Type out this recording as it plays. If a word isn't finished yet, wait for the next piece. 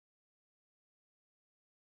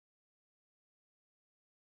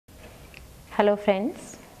Hello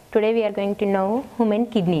friends, today we are going to know human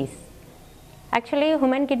kidneys. Actually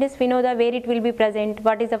human kidneys we know the where it will be present,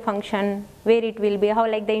 what is the function, where it will be, how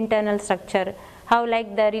like the internal structure, how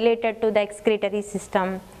like the related to the excretory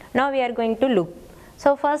system. Now we are going to look.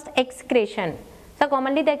 So first excretion. So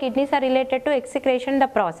commonly the kidneys are related to excretion, the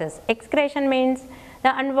process. Excretion means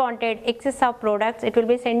the unwanted excess of products it will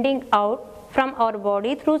be sending out from our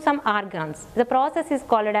body through some organs. The process is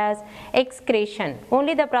called as excretion,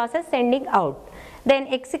 only the process sending out. Then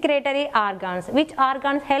excretory organs, which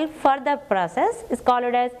organs help for the process is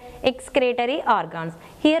called as excretory organs.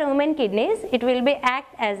 Here human kidneys, it will be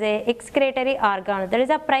act as a excretory organ. There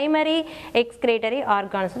is a primary excretory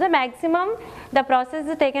organ. So the maximum the process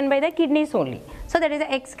is taken by the kidneys only. So that is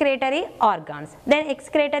the excretory organs. Then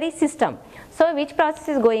excretory system. So which process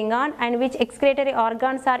is going on and which excretory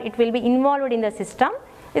organs are it will be involved in the system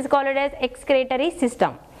is called as excretory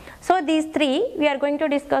system. So these three we are going to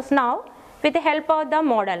discuss now with the help of the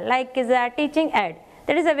model like is a teaching aid.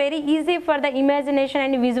 That is a very easy for the imagination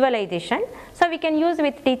and visualization. So we can use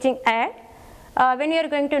with teaching aid when you are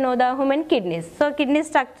going to know the human kidneys. So kidney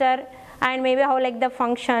structure and maybe how like the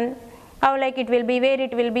function, how like it will be, where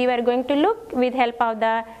it will be, we are going to look with help of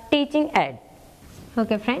the teaching aid.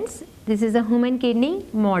 Okay friends, this is a human kidney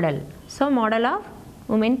model. So model of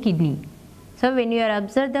human kidney. So when you are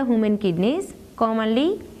observe the human kidneys,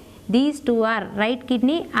 commonly these two are right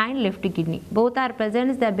kidney and left kidney. Both are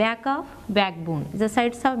present the back of backbone. The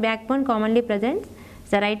sides of backbone commonly presents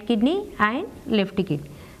the right kidney and left kidney.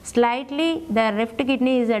 Slightly the left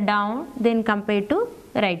kidney is down then compared to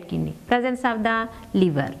the right kidney. Presence of the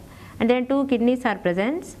liver. And then two kidneys are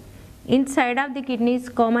present. Inside of the kidneys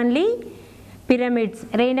commonly pyramids,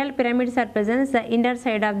 renal pyramids are present the inner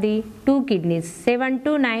side of the two kidneys. 7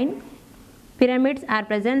 to 9 pyramids are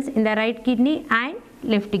present in the right kidney and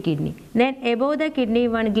left kidney. Then above the kidney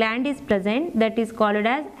one gland is present that is called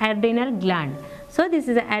as adrenal gland. So this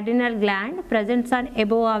is the adrenal gland present on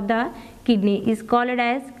above of the kidney is called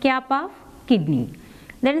as cap of kidney.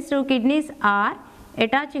 Then two kidneys are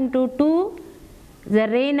attaching to the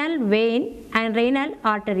renal vein and renal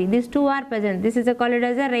artery. These two are present. This is called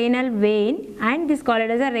as a renal vein and this called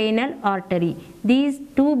as a renal artery. These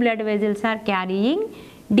two blood vessels are carrying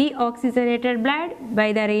deoxygenated blood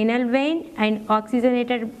by the renal vein and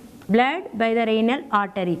oxygenated blood by the renal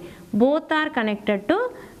artery. Both are connected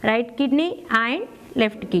to right kidney and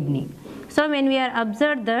left kidney. So when we are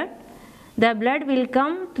observed that the blood will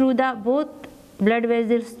come through the both blood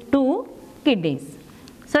vessels to kidneys.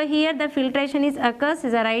 So here the filtration is occurs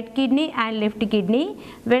is a right kidney and left kidney.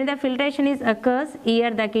 When the filtration is occurs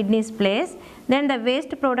here the kidney is placed, then the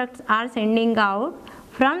waste products are sending out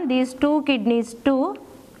from these two kidneys to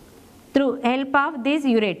through help of these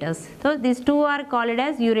ureters. So these two are called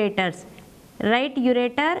as ureters, right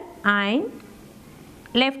ureter and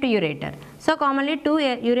left ureter. So commonly two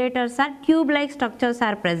ureters are tube-like structures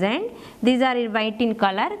are present. These are white in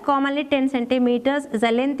color. Commonly 10 centimeters is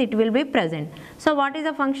the length it will be present. So what is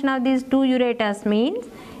the function of these two ureters means?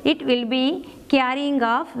 It will be carrying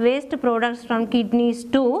of waste products from kidneys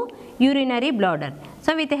to urinary bladder.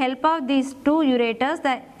 So with the help of these two ureters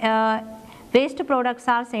the waste products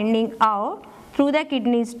are sending out through the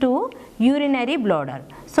kidneys to urinary bladder.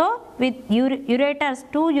 So with ureters,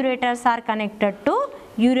 two ureters are connected to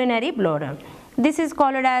urinary bladder. This is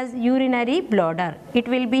called as urinary bladder. It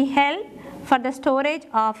will be held for the storage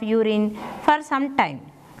of urine for some time.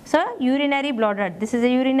 So urinary bladder, this is a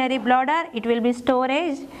urinary bladder, it will be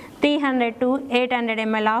storage 300 to 800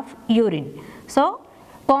 ml of urine. So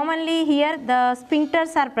commonly here the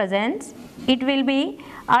sphincters are present. It will be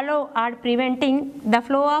allow or preventing the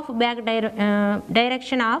flow of back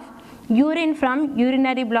direction of urine from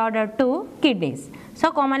urinary bladder to kidneys.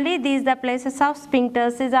 So commonly these the places of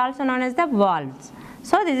sphincters is also known as the valves.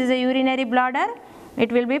 So this is a urinary bladder,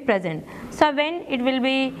 it will be present. So when it will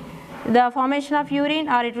be the formation of urine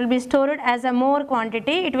or it will be stored as a more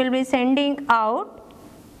quantity, it will be sending out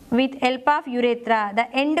with help of urethra. The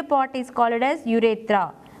end part is called as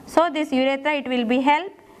urethra. So this urethra it will be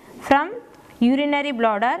helped from urinary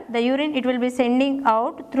bladder, the urine it will be sending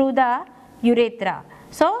out through the urethra.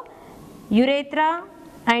 So urethra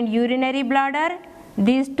and urinary bladder,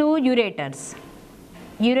 these two ureters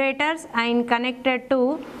and connected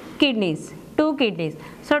to kidneys, two kidneys.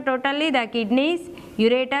 So totally the kidneys,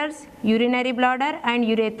 ureters, urinary bladder and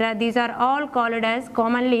urethra, these are all called as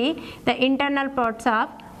commonly the internal parts of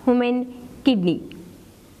human kidney.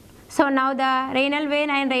 So now the renal vein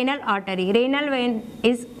and renal artery. Renal vein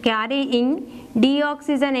is carrying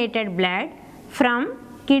deoxygenated blood from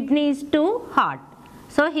kidneys to heart.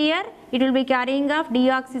 So here it will be carrying of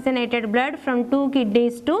deoxygenated blood from two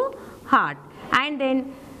kidneys to heart. and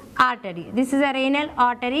then artery. This is a renal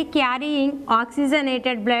artery carrying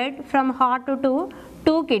oxygenated blood from heart to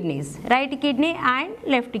two kidneys, right kidney and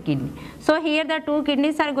left kidney. So here the two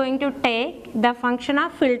kidneys are going to take the function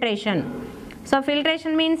of filtration. So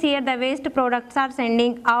filtration means here the waste products are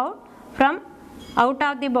sending out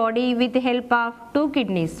of the body with the help of two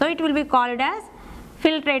kidneys. So it will be called as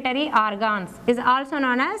filtratory organs, is also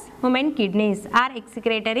known as human kidneys or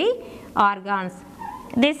excretory organs.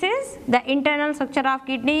 This is the internal structure of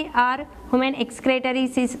kidney or human excretory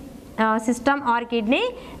system or kidney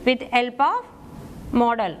with help of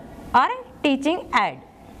model or teaching aid.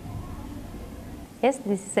 Yes,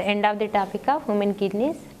 this is the end of the topic of human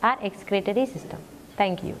kidneys or excretory system.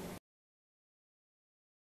 Thank you.